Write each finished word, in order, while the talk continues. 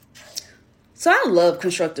So I love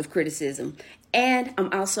constructive criticism, and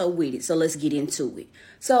I'm also with it. So let's get into it.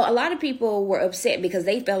 So a lot of people were upset because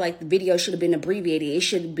they felt like the video should have been abbreviated. It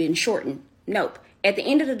should have been shortened. Nope. At the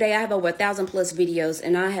end of the day, I have over 1,000 plus videos,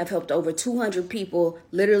 and I have helped over 200 people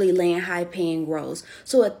literally land high paying roles.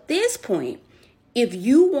 So at this point, if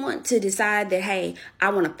you want to decide that, hey, I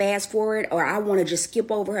want to fast forward or I want to just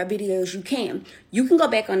skip over her videos, you can. You can go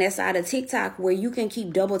back on that side of TikTok where you can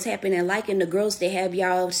keep double tapping and liking the girls that have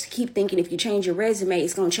y'all keep thinking if you change your resume,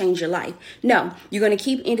 it's going to change your life. No, you're going to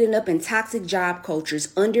keep ending up in toxic job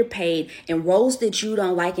cultures, underpaid, and roles that you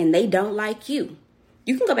don't like and they don't like you.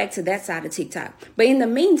 You can go back to that side of TikTok. But in the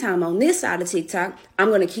meantime, on this side of TikTok, I'm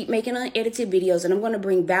going to keep making unedited videos and I'm going to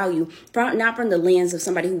bring value not from the lens of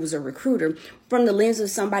somebody who was a recruiter, from the lens of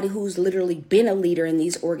somebody who's literally been a leader in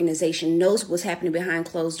these organizations, knows what's happening behind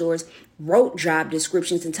closed doors, wrote job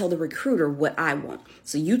descriptions and tell the recruiter what I want.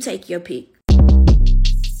 So you take your pick.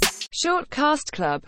 Shortcast Club.